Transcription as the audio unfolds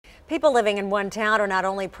People living in one town are not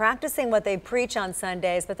only practicing what they preach on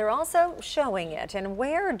Sundays, but they're also showing it. And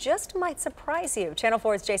where just might surprise you. Channel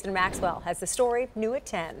 4's Jason Maxwell has the story new at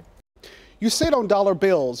 10. You see it on dollar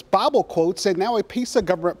bills, Bible quotes, and now a piece of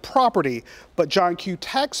government property. But John Q.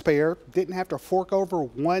 taxpayer didn't have to fork over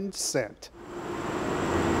 1 cent.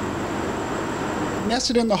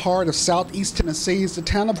 Nested in the heart of southeast Tennessee is the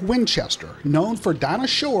town of Winchester, known for Dinah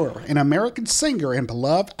Shore, an American singer and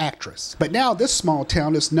beloved actress. But now this small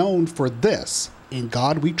town is known for this: In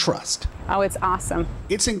God We Trust. Oh, it's awesome.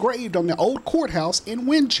 It's engraved on the old courthouse in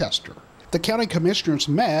Winchester. The county commissioners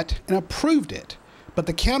met and approved it, but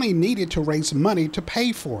the county needed to raise money to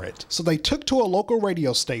pay for it. So they took to a local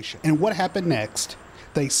radio station. And what happened next?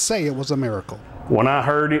 They say it was a miracle. When I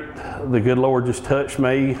heard it, the good Lord just touched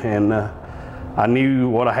me, and I knew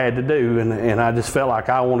what I had to do, and I just felt like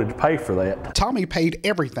I wanted to pay for that. Tommy paid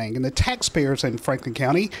everything, and the taxpayers in Franklin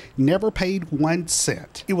County never paid 1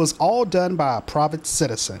 cent. It was all done by a private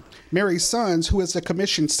citizen. Mary Sons, who is the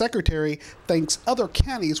commission secretary, thinks other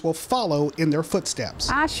counties will follow in their footsteps.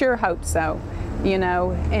 I sure hope so, you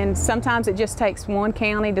know, and sometimes it just takes one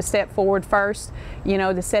county to step forward first, you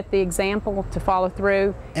know, to set the example, to follow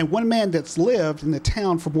through. And one man that's lived in the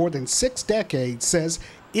town for more than 6 decades says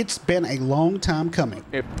it's been a long time coming.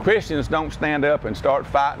 If Christians don't stand up and start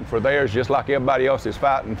fighting for theirs just like everybody else is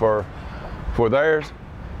fighting for theirs,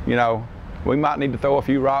 you know, we might need to throw a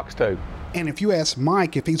few rocks too. And if you ask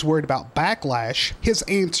Mike if he's worried about backlash, his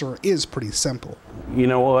answer is pretty simple. You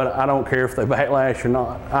know what? I don't care if they backlash or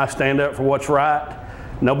not. I stand up for what's right.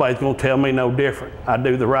 Nobody's going to tell me no different. I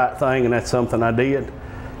do the right thing, and that's something I did.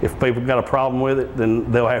 If people got a problem with it, then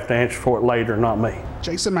they'll have to answer for it later, not me.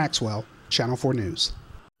 Jason Maxwell, Channel 4 News.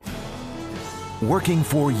 Working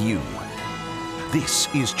for you. This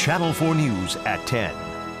is Channel 4 News at 10.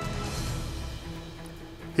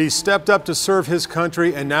 He stepped up to serve his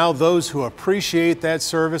country, and now those who appreciate that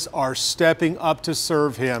service are stepping up to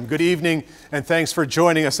serve him. Good evening, and thanks for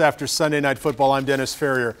joining us after Sunday Night Football. I'm Dennis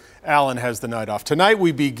Ferrier. Alan has the night off. Tonight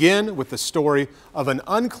we begin with the story of an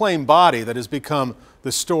unclaimed body that has become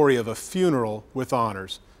the story of a funeral with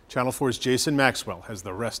honors. Channel 4's Jason Maxwell has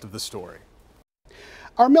the rest of the story.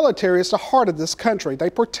 Our military is the heart of this country. They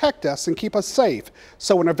protect us and keep us safe.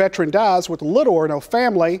 So when a veteran dies with little or no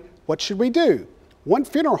family, what should we do? One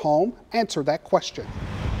funeral home answered that question.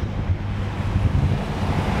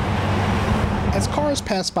 As cars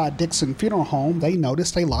passed by Dixon Funeral Home, they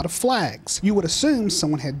noticed a lot of flags. You would assume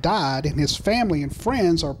someone had died and his family and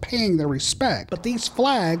friends are paying their respect. But these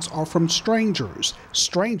flags are from strangers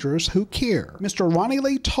who care. Mr. Ronnie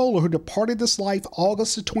Lee Toller, who departed this life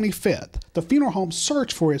August the 25th, the funeral home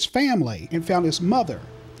searched for his family and found his mother,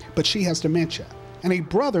 but she has dementia, and a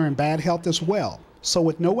brother in bad health as well. So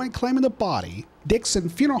with no one claiming the body, Dixon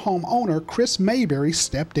Funeral Home owner Chris Mayberry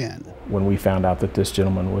stepped in. When we found out that this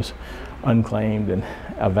gentleman was unclaimed and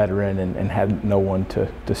a veteran and had no one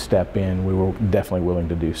to step in, we were definitely willing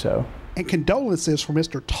to do so. And condolences for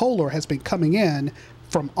Mr. Toller has been coming in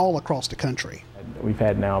from all across the country. We've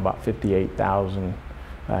had now about 58,000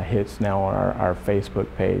 hits now on our Facebook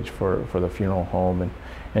page for the funeral home,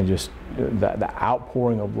 and just the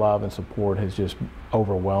outpouring of love and support has just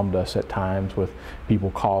overwhelmed us at times, with people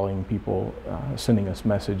calling, people sending us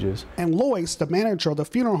messages. And Lois, the manager of the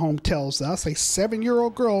funeral home, tells us a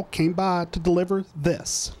 7-year-old girl came by to deliver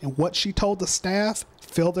this, and what she told the staff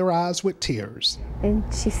filled their eyes with tears. And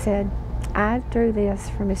she said, "I drew this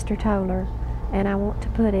for Mr. Toller, and I want to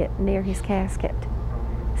put it near his casket."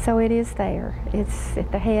 So it is there. It's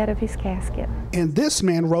at the head of his casket. And this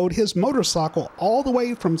man rode his motorcycle all the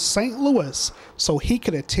way from St. Louis so he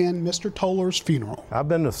could attend Mr. Toller's funeral. I've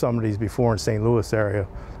been to some of these before in St. Louis area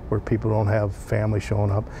where people don't have family showing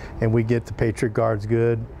up, and we get the Patriot Guards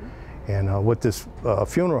good. And what this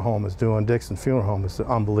funeral home is doing, Dixon Funeral Home, is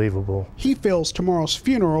unbelievable. He feels tomorrow's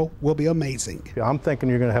funeral will be amazing. I'm thinking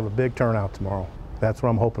you're going to have a big turnout tomorrow. That's what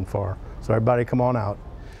I'm hoping for. So everybody come on out.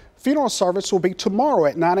 Funeral service will be tomorrow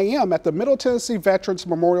at 9 a.m. at the Middle Tennessee Veterans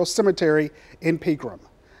Memorial Cemetery in Pegram.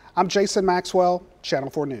 I'm Jason Maxwell,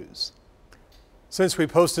 Channel 4 News. Since we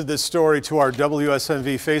posted this story to our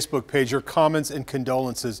WSMV Facebook page, your comments and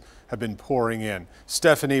condolences have been pouring in.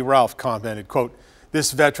 Stephanie Ralph commented, quote,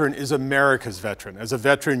 "This veteran is America's veteran. As a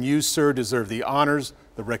veteran, you, sir, deserve the honors,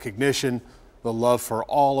 the recognition, the love for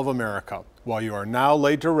all of America. While you are now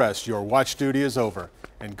laid to rest, your watch duty is over,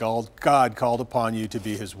 and God called upon you to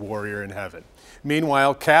be his warrior in heaven."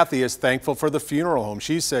 Meanwhile, Kathy is thankful for the funeral home.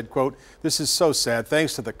 She said, quote, "This is so sad.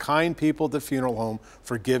 Thanks to the kind people at the funeral home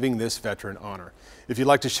for giving this veteran honor." If you'd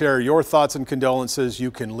like to share your thoughts and condolences, you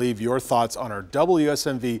can leave your thoughts on our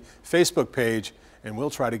WSMV Facebook page, and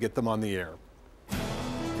we'll try to get them on the air.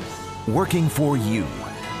 working for you.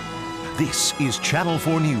 This is Channel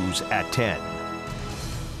 4 News at 10.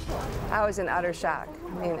 I was in utter shock.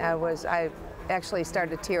 I mean, I actually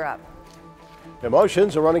started to tear up.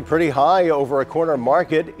 Emotions are running pretty high over a corner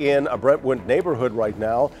market in a Brentwood neighborhood right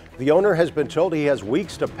now. The owner has been told he has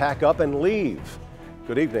weeks to pack up and leave.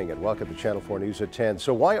 Good evening and welcome to Channel 4 News at 10.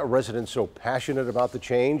 So why are residents so passionate about the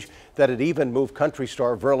change that it even moved country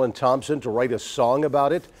star Verlin Thompson to write a song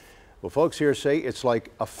about it? Well, folks here say it's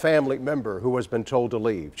like a family member who has been told to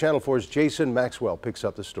leave. Channel 4's Jason Maxwell picks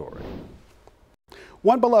up the story.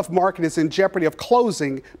 One beloved market is in jeopardy of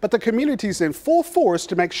closing, but the community is in full force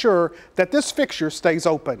to make sure that this fixture stays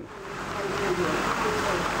open.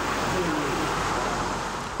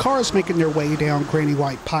 Cars making their way down Granny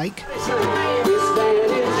White Pike.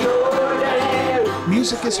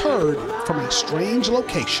 Music is heard from a strange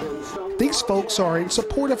location. These folks are in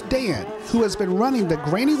support of Dan, who has been running the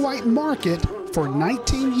Granny White Market for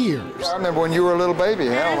 19 years. I remember when you were a little baby.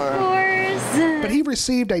 But he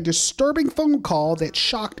received a disturbing phone call that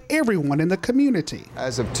shocked everyone in the community.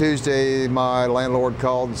 As of Tuesday, my landlord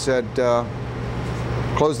called and said,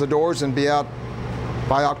 close the doors and be out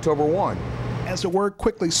by October 1. As the word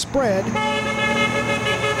quickly spread,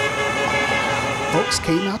 folks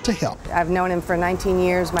came out to help. I've known him for 19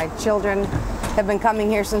 years. My children have been coming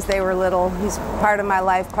here since they were little. He's part of my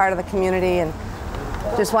life, part of the community, and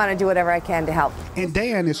just want to do whatever I can to help. And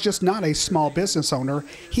Dan is just not a small business owner.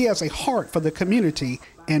 He has a heart for the community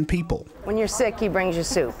and people. When you're sick, he brings you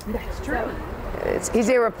soup. That's true. He's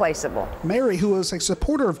irreplaceable. Mary, who is a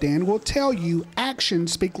supporter of Dan, will tell you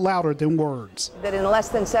actions speak louder than words. That in less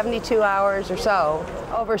than 72 hours or so,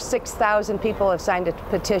 over 6,000 people have signed a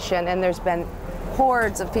petition, and there's been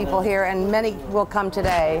hordes of people here, and many will come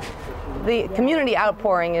today. The community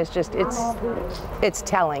outpouring is just, it's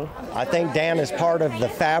telling. I think Dan is part of the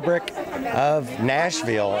fabric of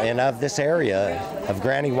Nashville and of this area of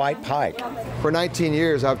Granny White Pike. For 19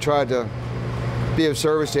 years, I've tried to be of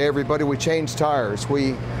service to everybody. We change tires.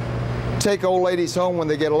 We take old ladies home when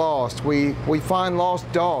they get lost. We find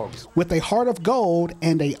lost dogs. With a heart of gold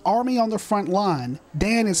and an army on the front line,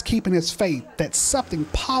 Dan is keeping his faith that something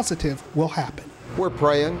positive will happen. We're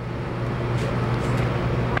praying,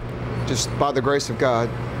 just by the grace of God.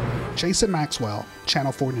 Jason Maxwell,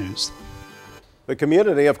 Channel 4 News. The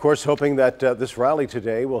community, of course, hoping that this rally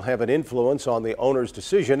today will have an influence on the owner's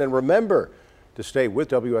decision. And remember to stay with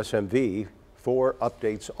WSMV for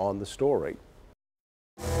updates on the story.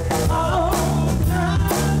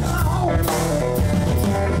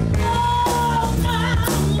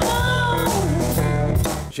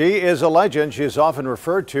 She is a legend. She is often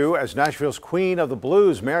referred to as Nashville's Queen of the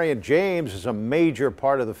Blues. Marion James is a major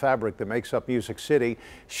part of the fabric that makes up Music City.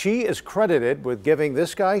 She is credited with giving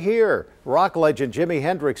this guy here, rock legend Jimi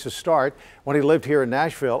Hendrix, a start when he lived here in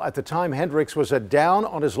Nashville. At the time, Hendrix was a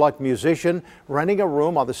down-on-his-luck musician renting a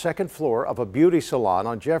room on the second floor of a beauty salon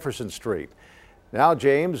on Jefferson Street. Now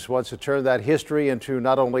James wants to turn that history into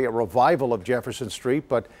not only a revival of Jefferson Street,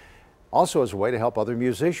 but also as a way to help other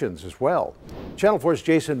musicians as well. Channel 4's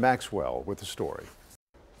Jason Maxwell with the story.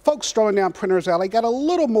 Folks strolling down Printer's Alley got a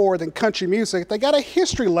little more than country music. They got a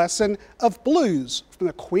history lesson of blues from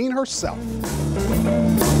the Queen herself.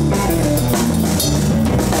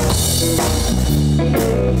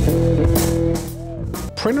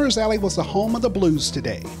 Printer's Alley was the home of the blues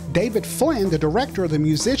today. David Flynn, the director of the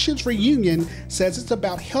Musicians Reunion, says it's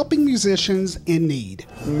about helping musicians in need.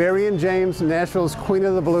 Marion James, Nashville's Queen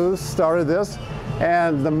of the Blues, started this,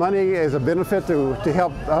 and the money is a benefit to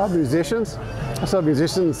help musicians. So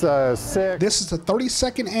musicians sick. This is the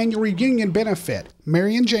 32nd annual reunion benefit.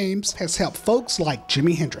 Marion James has helped folks like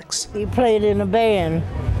Jimi Hendrix. He played in a band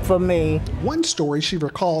for me. One story she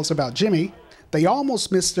recalls about Jimi: they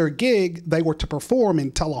almost missed their gig they were to perform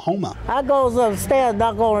in Tullahoma. I goes upstairs,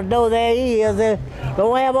 knock on the door, there he is.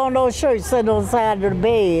 Don't have on no shirt, sitting on the side of the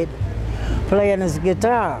bed, playing his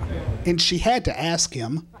guitar. And she had to ask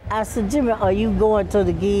him. I said, Jimi, are you going to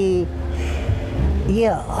the gig?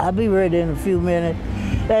 Yeah, I'll be ready in a few minutes.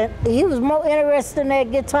 And he was more interested in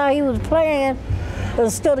that guitar he was playing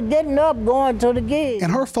instead of getting up, going to the gig.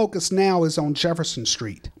 And her focus now is on Jefferson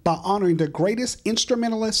Street by honoring the greatest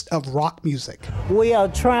instrumentalist of rock music. We are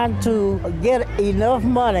trying to get enough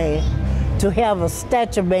money to have a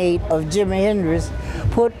statue made of Jimi Hendrix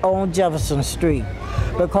put on Jefferson Street,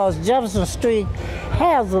 because Jefferson Street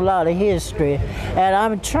has a lot of history, and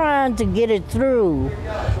I'm trying to get it through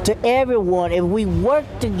to everyone. If we work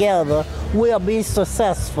together, we'll be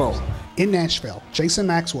successful. In Nashville, Jason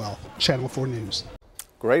Maxwell, Channel 4 News.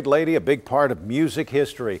 Great lady, a big part of music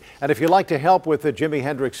history. And if you'd like to help with the Jimi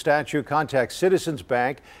Hendrix statue, contact Citizens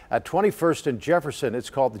Bank at 21st and Jefferson.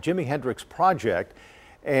 It's called the Jimi Hendrix Project,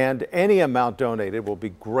 and any amount donated will be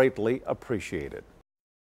greatly appreciated.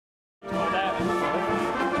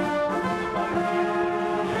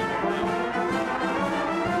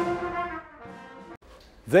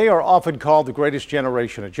 They are often called the greatest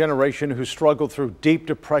generation, a generation who struggled through deep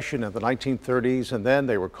depression in the 1930s, and then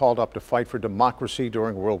they were called up to fight for democracy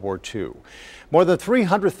during World War II. More than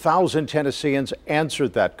 300,000 Tennesseans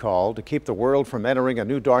answered that call to keep the world from entering a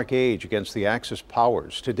new dark age against the Axis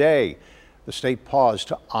powers. Today, the state paused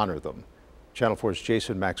to honor them. Channel 4's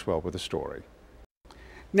Jason Maxwell with the story.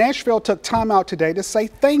 Nashville took time out today to say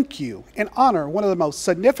thank you and honor one of the most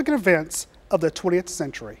significant events of the 20th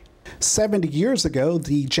century. 70 years ago,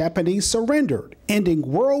 the Japanese surrendered, ending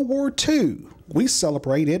World War II. We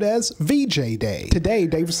celebrate it as VJ Day. Today,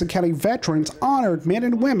 Davidson County veterans honored men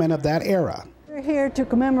and women of that era. We're here to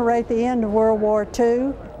commemorate the end of World War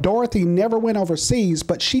II. Dorothy never went overseas,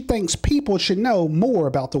 but she thinks people should know more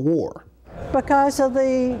about the war. Because of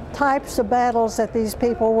the types of battles that these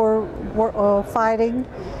people were fighting.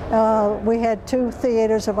 We had two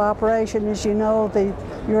theaters of operation, as you know, the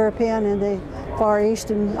European and the Far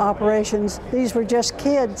Eastern operations. These were just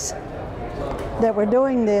kids that were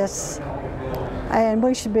doing this, and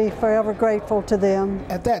we should be forever grateful to them.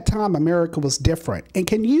 At that time, America was different and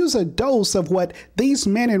can use a dose of what these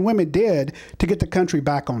men and women did to get the country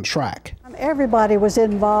back on track. Everybody was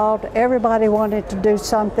involved, everybody wanted to do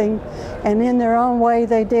something, and in their own way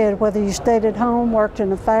they did, whether you stayed at home, worked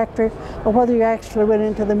in a factory, or whether you actually went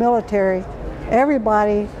into the military.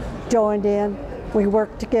 Everybody joined in. We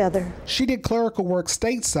worked together. She did clerical work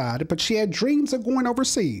stateside, but she had dreams of going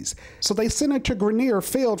overseas, so they sent her to Grenier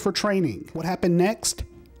Field for training. What happened next?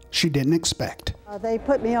 She didn't expect. They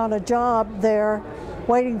put me on a job there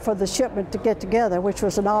waiting for the shipment to get together, which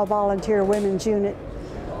was an all-volunteer women's unit.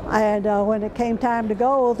 And when it came time to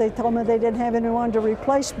go, they told me they didn't have anyone to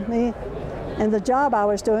replace me in the job I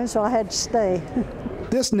was doing, so I had to stay.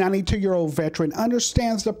 This 92-year-old veteran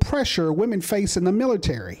understands the pressure women face in the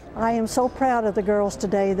military. I am so proud of the girls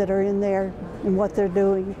today that are in there and what they're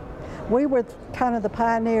doing. We were kind of the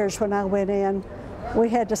pioneers when I went in. We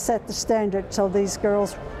had to set the standard so these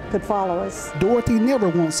girls could follow us. Dorothy never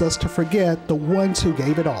wants us to forget the ones who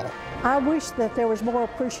gave it all. I wish that there was more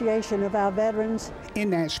appreciation of our veterans. In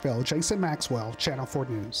Nashville, Jason Maxwell, Channel 4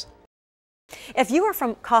 News. If you are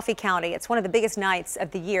from Coffee County, it's one of the biggest nights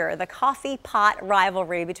of the year, the coffee pot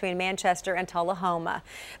rivalry between Manchester and Tullahoma.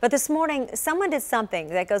 But this morning, someone did something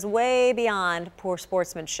that goes way beyond poor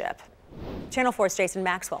sportsmanship. Channel 4's Jason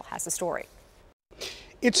Maxwell has the story.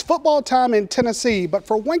 It's football time in Tennessee, but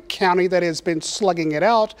for one county that has been slugging it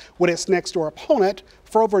out with its next-door opponent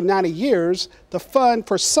for over 90 years, the fun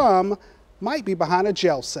for some might be behind a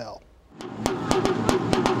jail cell.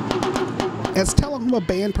 As Tullahoma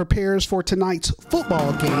Band prepares for tonight's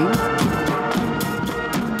football game,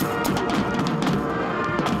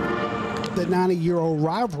 the 90-year-old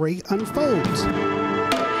rivalry unfolds.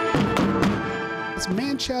 As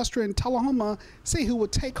Manchester and Tullahoma see who will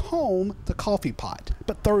take home the coffee pot.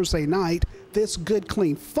 But Thursday night, this good,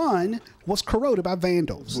 clean fun was corroded by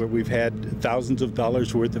vandals. Where we've had thousands of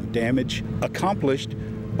dollars worth of damage accomplished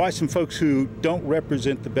by some folks who don't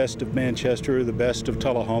represent the best of Manchester or the best of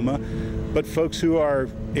Tullahoma, but folks who are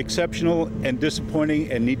exceptional and disappointing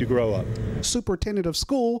and need to grow up. Superintendent of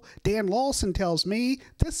School Dan Lawson tells me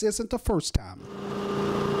this isn't the first time.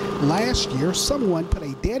 Last year, someone put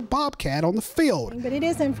a dead bobcat on the field. But it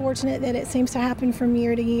is unfortunate that it seems to happen from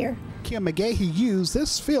year to year. Kim McGahee used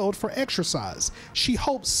this field for exercise. She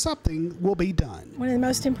hopes something will be done. One of the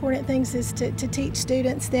most important things is to teach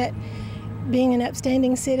students that being an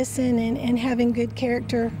upstanding citizen and having good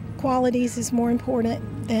character qualities is more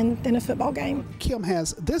important than a football game. Kim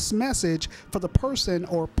has this message for the person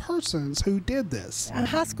or persons who did this.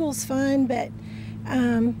 High school's fun, but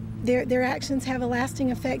their actions have a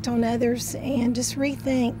lasting effect on others, and just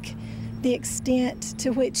rethink the extent to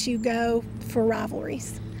which you go for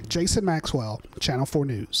rivalries. Jason Maxwell, Channel 4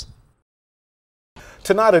 News.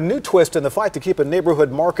 Tonight, a new twist in the fight to keep a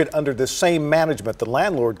neighborhood market under the same management. The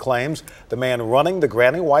landlord claims the man running the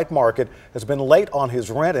Granny White Market has been late on his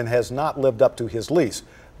rent and has not lived up to his lease.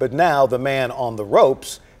 But now the man on the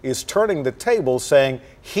ropes is turning the tables, saying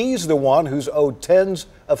he's the one who's owed tens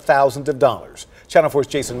of thousands of dollars. Channel 4's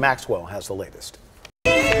Jason Maxwell has the latest.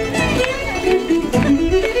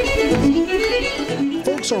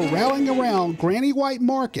 Folks are rallying around Granny White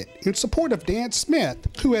Market in support of Dan Smith,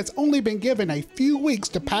 who has only been given a few weeks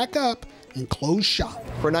to pack up and close shop.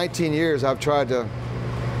 For 19 years, I've tried to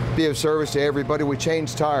be of service to everybody. We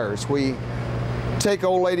change tires. We take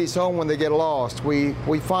old ladies home when they get lost. We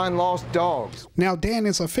find lost dogs. Now Dan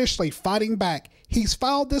is officially fighting back. He's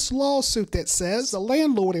filed this lawsuit that says the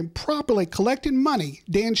landlord improperly collected money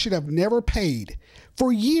Dan should have never paid.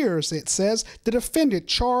 For years, it says, the defendant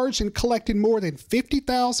charged and collected more than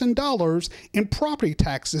 $50,000 in property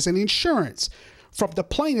taxes and insurance from the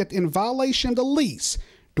plaintiff in violation of the lease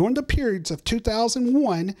during the periods of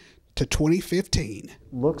 2001 to 2015.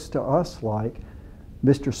 Looks to us like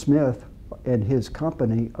Mr. Smith and his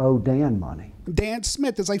company owe Dan money. Dan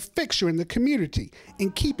Smith is a fixture in the community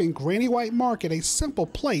in keeping Granny White Market a simple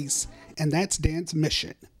place, and that's Dan's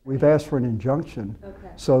mission. We've asked for an injunction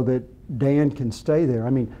so that Dan can stay there. I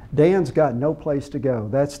mean, Dan's got no place to go.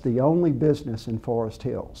 That's the only business in Forest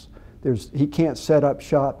Hills. He can't set up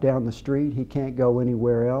shop down the street. He can't go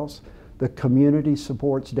anywhere else. The community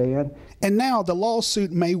supports Dan. And now the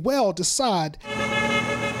lawsuit may well decide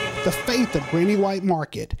the fate of Granny White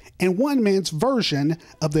Market and one man's version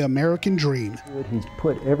of the American dream. He's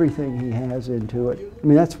put everything he has into it. I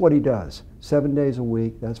mean, that's what he does. 7 days a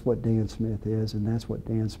week, that's what Dan Smith is, and that's what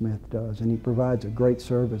Dan Smith does. And he provides a great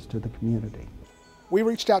service to the community. We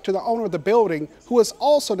reached out to the owner of the building, who is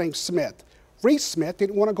also named Smith. Reese Smith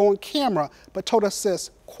didn't want to go on camera, but told us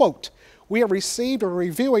this, quote, "We have received or are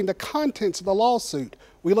reviewing the contents of the lawsuit.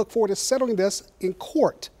 We look forward to settling this in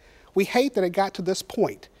court. We hate that it got to this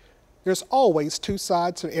point. There's always two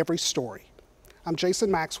sides to every story." I'm Jason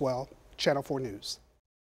Maxwell, Channel 4 News.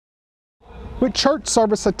 With church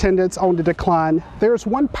service attendance on the decline, there's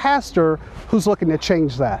one pastor who's looking to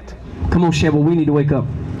change that. Come on, Cheryl, we need to wake up.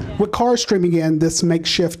 With cars streaming in this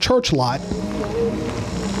makeshift church lot,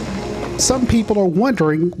 some people are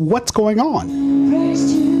wondering what's going on.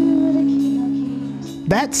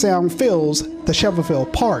 That sound fills the Shelbyville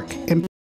Park in